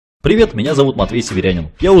Привет, меня зовут Матвей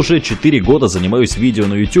Северянин. Я уже 4 года занимаюсь видео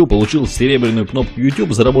на YouTube, получил серебряную кнопку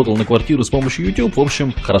YouTube, заработал на квартиру с помощью YouTube, в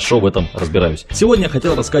общем, хорошо в этом разбираюсь. Сегодня я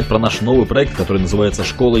хотел рассказать про наш новый проект, который называется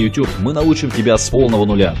 «Школа YouTube». Мы научим тебя с полного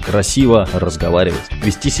нуля красиво разговаривать,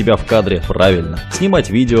 вести себя в кадре правильно,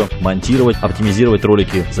 снимать видео, монтировать, оптимизировать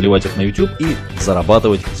ролики, заливать их на YouTube и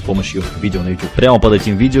зарабатывать с помощью видео на YouTube. Прямо под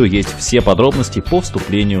этим видео есть все подробности по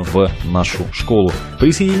вступлению в нашу школу.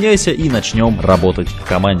 Присоединяйся и начнем работать в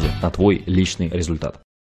команде на твой личный результат.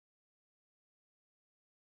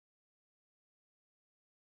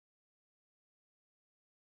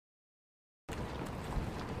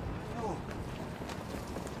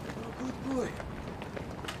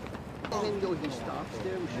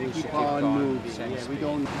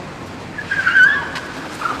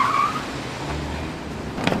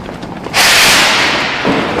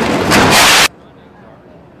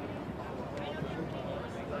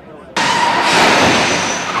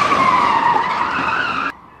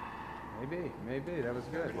 Maybe, that was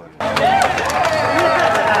good.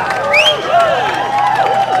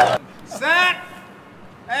 Set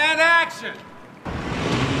and action!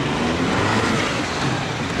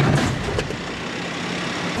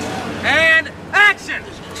 And action!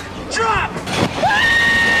 Drop!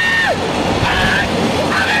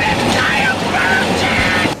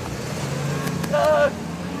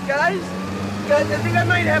 Guys, I think I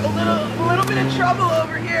might have a little bit of trouble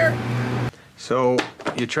over here. So,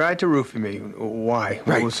 you tried to roofie me. Why?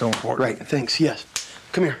 What was so important? Right, thanks, yes.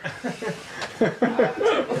 Come here.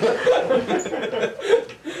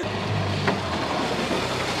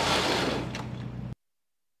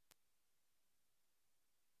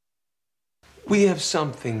 We have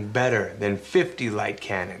something better than 50 light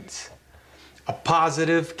cannons. A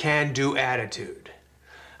positive can-do attitude.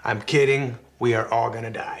 I'm kidding. We are all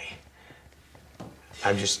gonna die.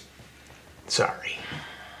 I'm just sorry.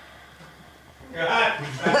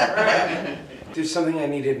 There's something I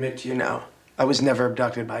need to admit to you now. I was never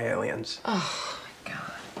abducted by aliens. Oh, my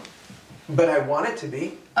God. But I want it to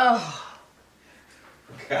be. Oh.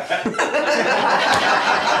 Don't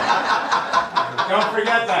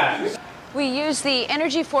forget that. We use the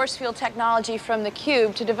energy force field technology from the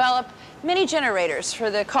Cube to develop mini generators for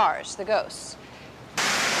the cars, the ghosts.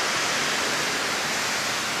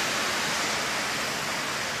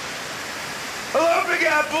 Hello, Big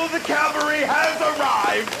Apple. The cavalry has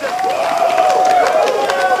arrived.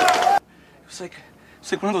 It's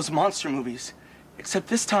like one of those monster movies. Except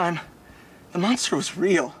this time, the monster was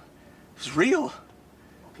real. It was real.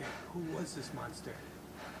 Okay, who was this monster?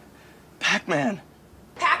 Pac-Man.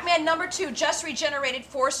 Pac-Man number 2 just regenerated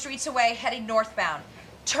 4 streets away, heading northbound.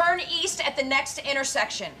 Turn east at the next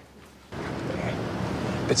intersection.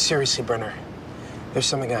 But seriously, Brenner, there's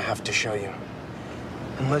something I have to show you.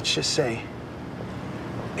 And let's just say,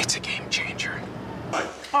 it's a game changer.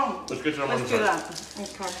 Oh, let's do that.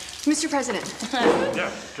 Okay. Mr. President. Yeah,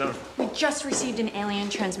 Jennifer. We just received an alien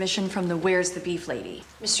transmission from the Where's the Beef lady.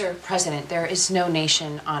 Mr. President, there is no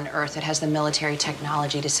nation on Earth that has the military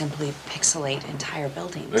technology to simply pixelate entire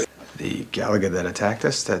buildings. The Galaga that attacked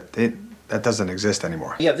us, that doesn't exist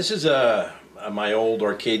anymore. Yeah, this is my old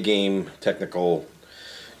arcade game technical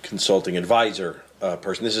consulting advisor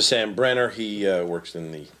person. This is Sam Brenner. He works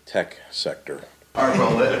in the tech sector. All right,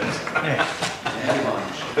 well,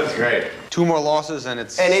 that's great. 2 more losses and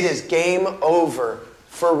it's... And it is game over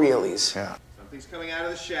for realies. Yeah. Something's coming out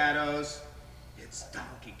of the shadows. It's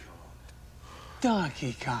Donkey Kong.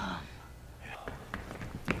 Donkey Kong.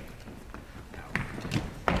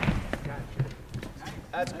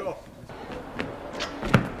 That's cool.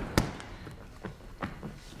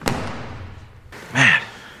 Man,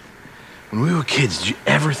 when we were kids, did you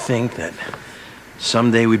ever think that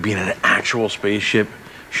someday we'd be in an actual spaceship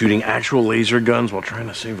shooting actual laser guns while trying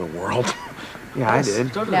to save the world? Yeah, I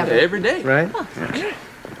did. Never. Every day. Right? Oh, Okay.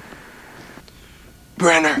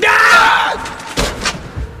 Brenner.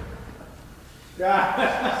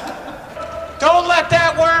 Don't let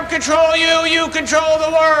that worm control you. You control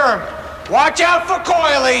the worm. Watch out for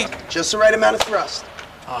Coily. Just the right amount of thrust.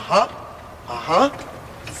 Uh-huh. Uh-huh.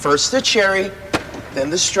 First the cherry, then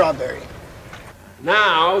the strawberry.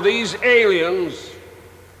 Now, these aliens,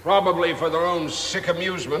 probably for their own sick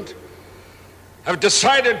amusement, have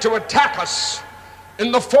decided to attack us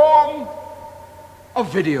in the form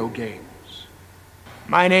of video games.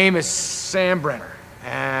 My name is Sam Brenner,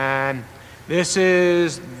 and this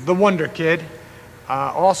is the Wonder Kid,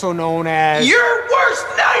 also known as... Your worst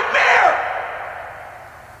nightmare!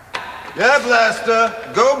 Yeah,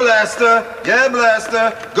 Blaster, go Blaster, yeah,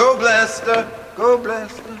 Blaster, go Blaster, go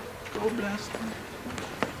Blaster, go Blaster.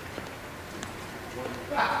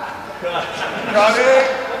 Coming.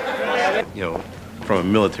 You know, from a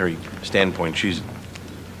military standpoint, she's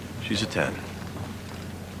a 10.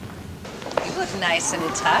 You look nice in a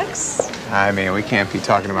tux. I mean, we can't be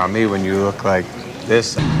talking about me when you look like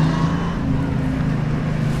this.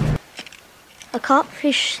 A cop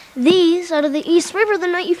fished these out of the East River the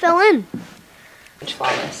night you fell in. Which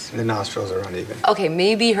follows. The nostrils are uneven. Okay,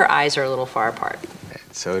 maybe her eyes are a little far apart.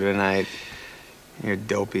 So tonight, your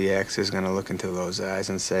dopey ex is gonna look into those eyes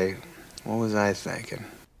and say, what was I thinking?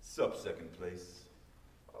 Sup, second place.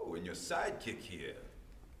 Oh, and your sidekick here.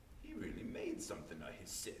 He really made something of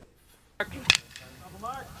himself.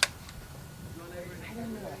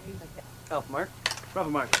 Alpha Mark. Bravo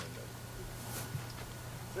Mark.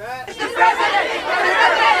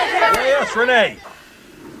 Yes, Renee.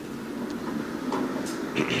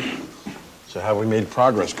 So have we made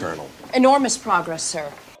progress, Colonel? Enormous progress,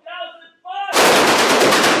 sir.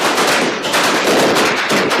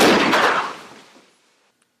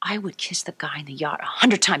 I would kiss the guy in the yacht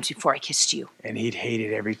 100 times before I kissed you. And he'd hate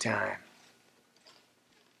it every time.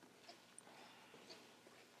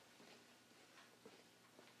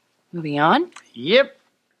 Moving on? Yep.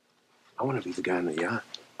 I want to be the guy in the yacht.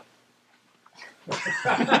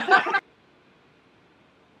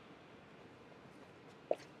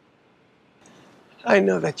 I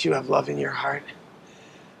know that you have love in your heart,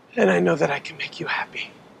 and I know that I can make you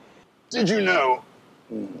happy. Did you know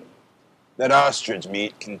that ostrich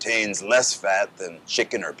meat contains less fat than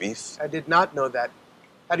chicken or beef? I did not know that.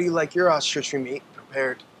 How do you like your ostrich meat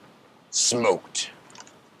prepared? Smoked.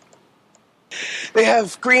 They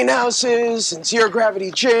have greenhouses and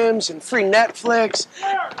zero-gravity gyms and free Netflix.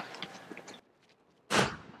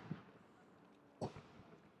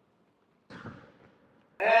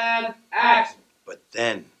 And action. But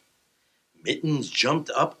then, Mittens jumped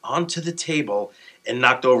up onto the table and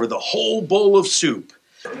knocked over the whole bowl of soup.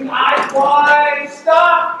 Stop!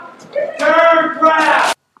 Turn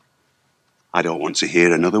round! I don't want to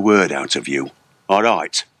hear another word out of you. All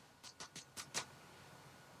right.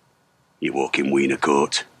 You walking wiener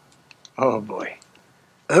coat. Oh, boy.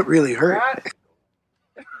 That really hurt.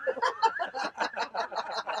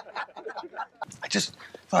 I just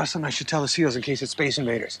thought of something I should tell the SEALs in case it's Space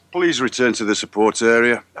Invaders. Please return to the support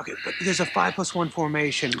area. Okay, but there's a 5+1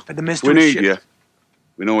 formation for the mystery We need ship. you.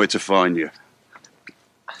 We know where to find you.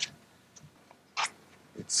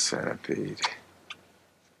 It's centipede.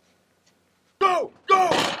 Go, go,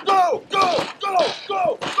 go, go, go,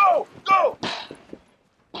 go, go, go!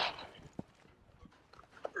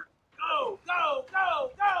 Go, go,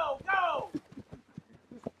 go, go, go!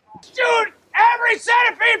 Shoot every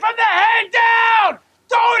centipede from the head down!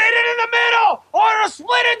 Don't hit it in the middle, or it'll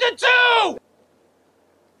split into two!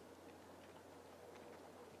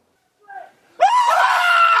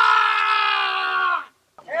 Ah!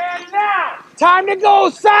 And now, time to go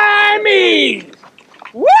Siamese!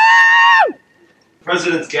 Woo!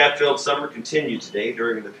 President's gap-filled summer continued today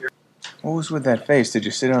during the period. What was with that face? Did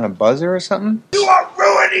you sit on a buzzer or something? You are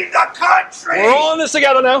ruining the country! We're all in this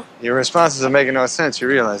together now. Your responses are making no sense. You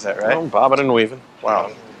realize that, right? Bobbing and weaving.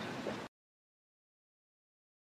 Wow.